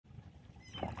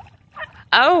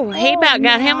Oh, he about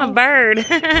got him a bird.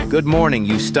 Good morning,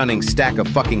 you stunning stack of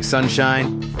fucking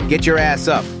sunshine. Get your ass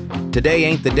up. Today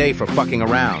ain't the day for fucking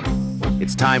around.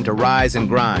 It's time to rise and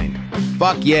grind.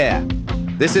 Fuck yeah.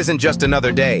 This isn't just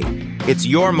another day. It's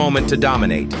your moment to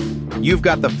dominate. You've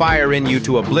got the fire in you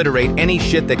to obliterate any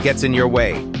shit that gets in your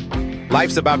way.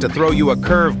 Life's about to throw you a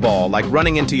curveball like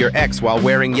running into your ex while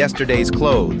wearing yesterday's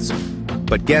clothes.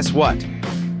 But guess what?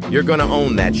 You're gonna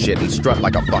own that shit and strut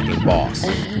like a fucking boss.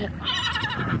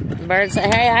 Bird say,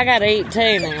 hey, I gotta eat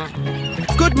too now.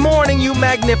 Good morning, you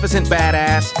magnificent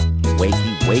badass.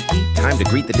 Wakey, wakey, time to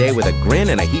greet the day with a grin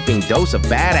and a heaping dose of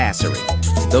badassery.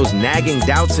 Those nagging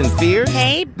doubts and fears,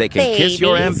 hey, they can kiss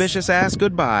your ambitious ass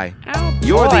goodbye. Oh,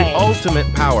 You're boy. the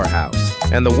ultimate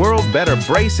powerhouse, and the world better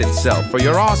brace itself for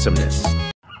your awesomeness.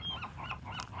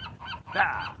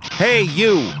 Hey,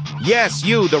 you. Yes,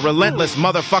 you, the relentless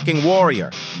motherfucking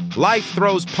warrior. Life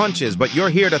throws punches, but you're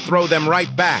here to throw them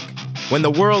right back. When the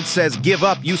world says give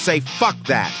up, you say fuck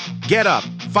that. Get up,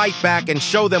 fight back, and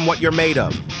show them what you're made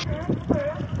of.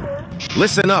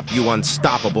 Listen up, you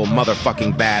unstoppable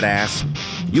motherfucking badass.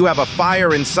 You have a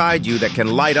fire inside you that can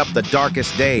light up the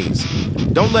darkest days.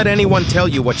 Don't let anyone tell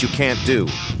you what you can't do.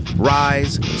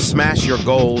 Rise, smash your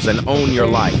goals, and own your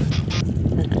life.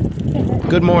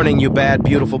 Good morning, you bad,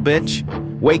 beautiful bitch.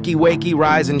 Wakey, wakey,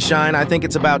 rise and shine. I think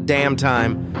it's about damn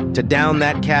time to down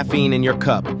that caffeine in your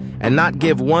cup and not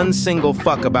give one single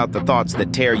fuck about the thoughts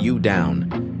that tear you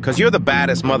down. 'Cause you're the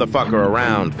baddest motherfucker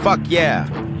around. Fuck yeah.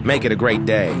 Make it a great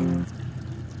day.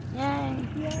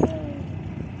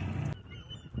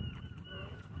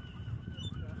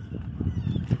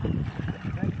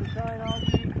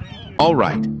 All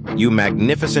right, you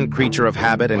magnificent creature of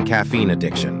habit and caffeine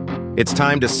addiction. It's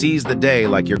time to seize the day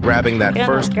like you're grabbing that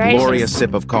first glorious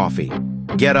sip of coffee.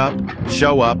 Get up,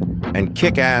 show up, and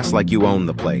kick ass like you own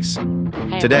the place.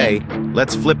 Today,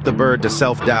 let's flip the bird to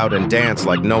self-doubt and dance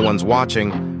like no one's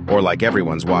watching, or like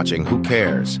everyone's watching. Who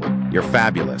cares? You're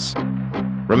fabulous.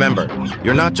 Remember,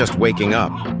 you're not just waking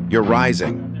up, you're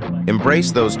rising.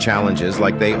 Embrace those challenges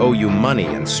like they owe you money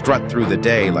and strut through the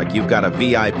day like you've got a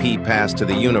VIP pass to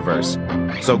the universe.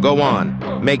 So go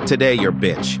on, make today your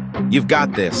bitch. You've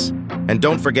got this. And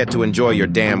don't forget to enjoy your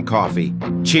damn coffee.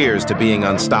 Cheers to being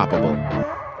unstoppable.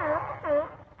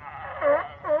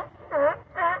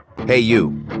 Hey you,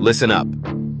 listen up.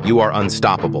 You are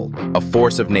unstoppable, a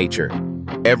force of nature.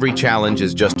 Every challenge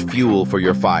is just fuel for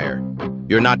your fire.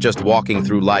 You're not just walking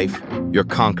through life, you're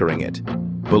conquering it.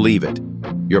 Believe it.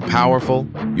 You're powerful,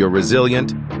 you're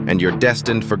resilient, and you're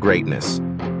destined for greatness.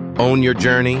 Own your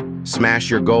journey, smash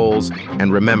your goals,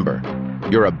 and remember,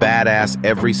 you're a badass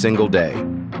every single day.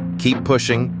 Keep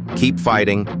pushing, keep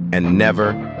fighting, and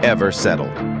never, ever settle.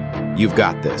 You've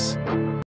got this.